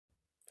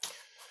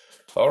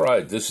All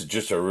right, this is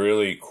just a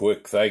really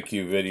quick thank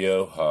you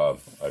video.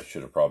 I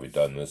should have probably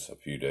done this a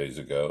few days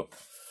ago.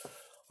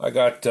 I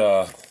got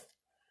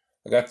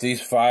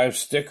these 5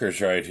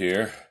 stickers right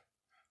here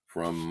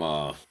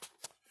from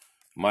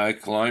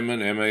Mike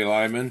Lyman, M.A.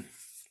 Lyman,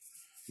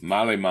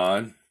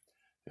 Maliman.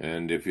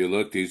 And if you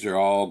look, these are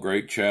all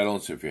great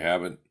channels. If you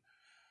haven't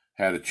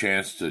had a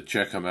chance to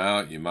check them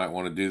out, you might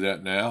want to do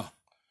that now.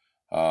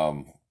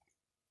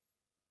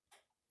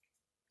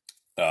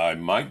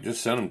 Mike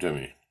just sent them to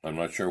me. I'm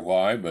not sure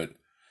why, but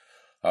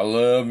I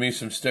love me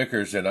some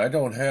stickers, and I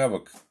don't have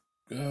at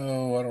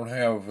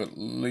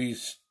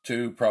least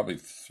 2, probably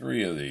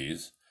 3 of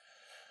these.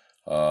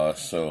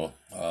 So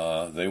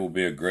they will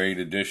be a great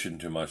addition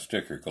to my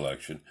sticker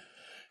collection.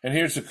 And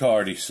here's the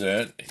card he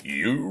sent.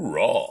 You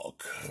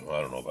rock. I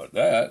don't know about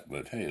that,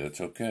 but hey,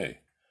 that's okay.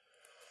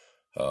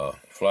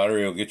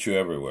 Flattery will get you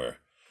everywhere.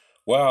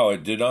 Wow,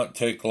 it did not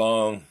take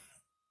long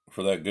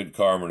for that good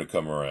karma to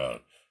come around.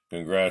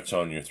 Congrats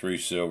on your 3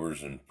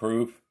 silvers and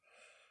proof.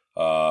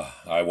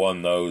 I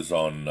won those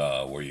on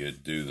where you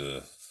do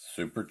the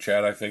super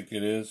chat, I think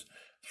it is.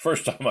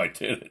 First time I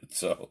did it.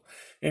 So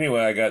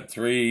anyway, I got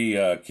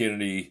 3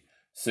 Kennedy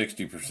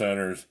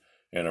 60%ers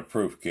and a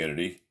proof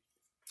Kennedy.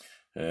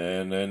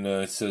 And then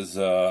it says,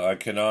 I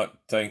cannot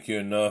thank you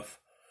enough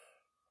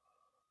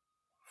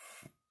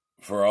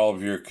for all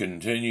of your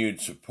continued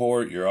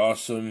support. You're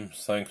awesome.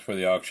 Thanks for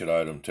the auction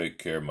item. Take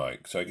care,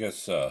 Mike. So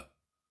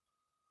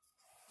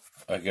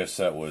I guess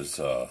that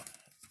was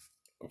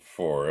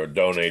for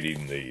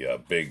donating the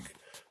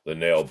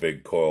nail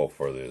big coil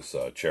for this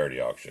charity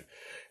auction.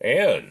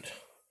 And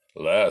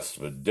last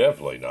but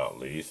definitely not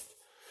least,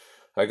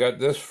 I got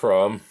this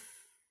from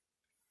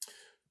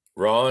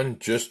Ron,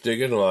 Just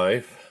Digging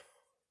Life.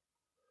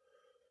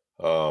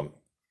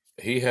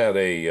 He had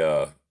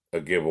a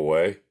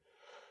giveaway,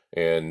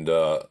 and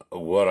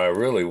what I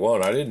really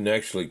want,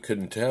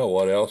 couldn't tell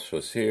what else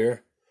was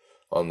here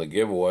on the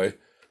giveaway,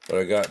 but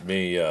I got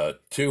me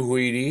 2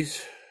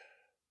 Wheaties,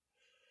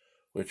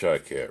 which I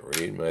can't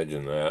read,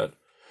 imagine that,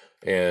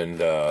 and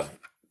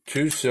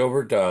 2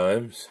 silver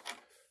dimes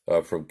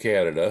from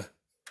Canada.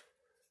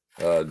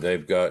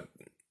 They've got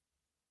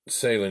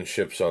sailing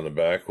ships on the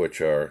back, which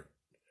are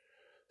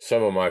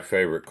some of my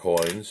favorite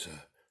coins.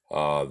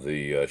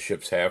 The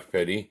ship's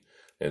halfpenny,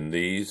 and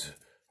these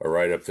are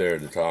right up there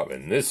at the top.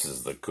 And this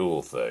is the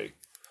cool thing.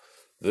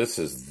 This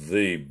is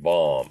the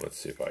bomb. Let's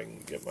see if I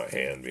can get my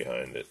hand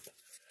behind it.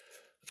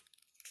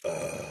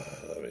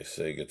 Let me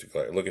see. Get to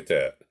clarity. Look at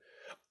that.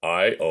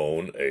 I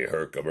own a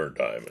Herkimer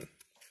diamond.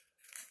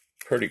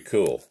 Pretty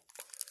cool.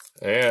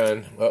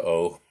 And,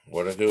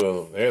 what I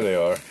do? There they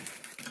are.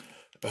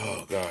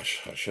 Oh,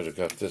 gosh. I should have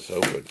got this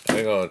open.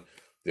 Hang on.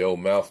 The old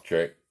mouth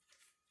trick.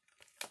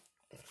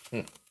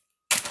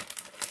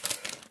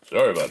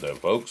 Sorry about that,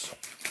 folks.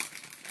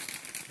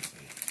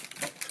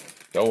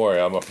 Don't worry,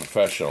 I'm a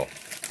professional.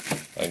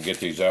 I can get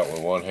these out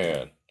with one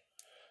hand.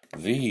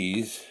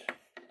 These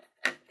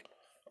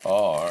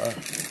are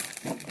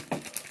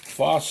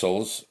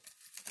fossils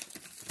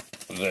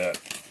that...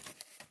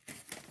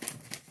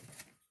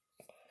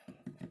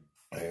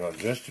 Hang on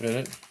just a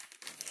minute.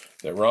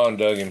 That Ron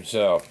dug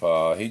himself.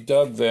 He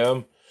dug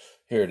them.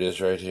 Here it is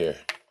right here.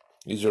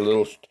 These are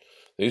little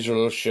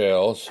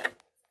shells.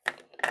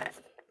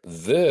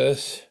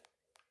 This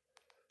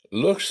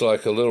looks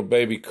like a little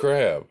baby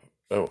crab.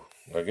 Oh,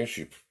 I guess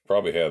you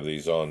probably have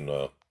these on, I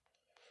don't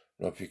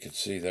know if you can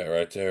see that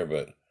right there,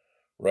 but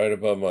right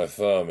above my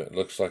thumb, it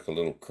looks like a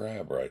little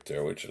crab right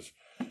there,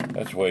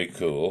 that's way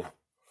cool.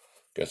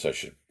 Guess I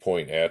should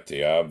point at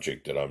the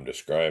object that I'm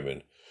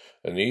describing.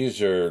 And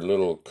these are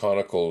little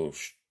conical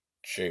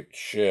shaped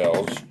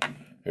shells.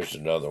 Here's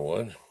another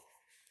one,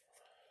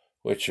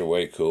 which are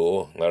way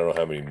cool. I don't know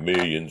how many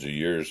millions of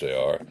years they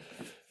are.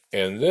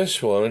 And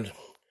this one,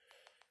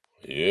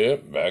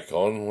 yep, back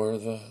on where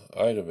the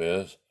item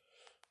is.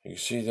 You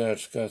see that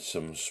it's got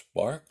some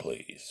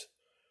sparklies.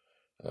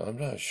 I'm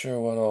not sure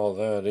what all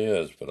that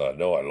is, but I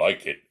know I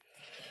like it.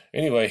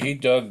 Anyway, he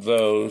dug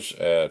those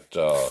at,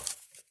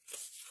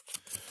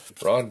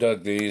 Ron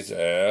dug these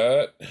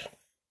at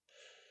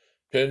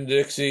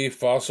Penn-Dixie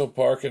Fossil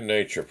Park and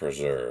Nature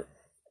Preserve.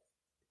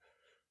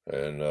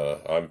 And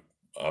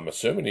I'm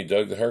assuming he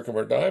dug the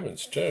Herkimer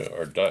diamonds too,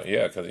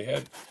 yeah, because he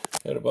had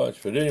a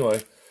bunch. But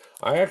anyway,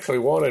 I actually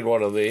wanted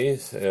one of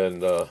these,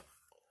 and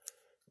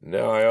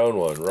now I own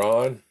one.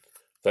 Ron,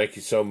 thank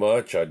you so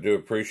much. I do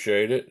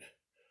appreciate it.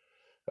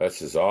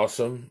 This is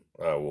awesome.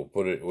 I will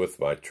put it with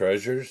my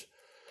treasures.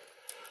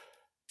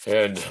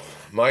 And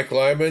Mike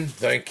Lyman,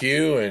 thank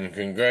you, and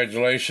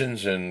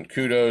congratulations, and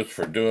kudos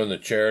for doing the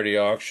charity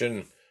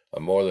auction.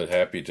 I'm more than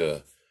happy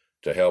to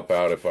help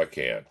out if I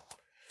can.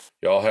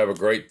 Y'all have a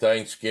great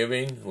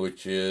Thanksgiving,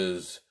 which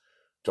is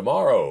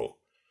tomorrow.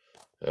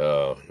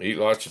 Eat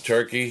lots of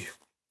turkey,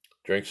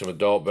 drink some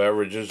adult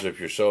beverages if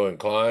you're so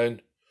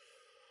inclined,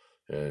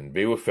 and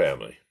be with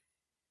family.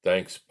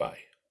 Thanks, bye.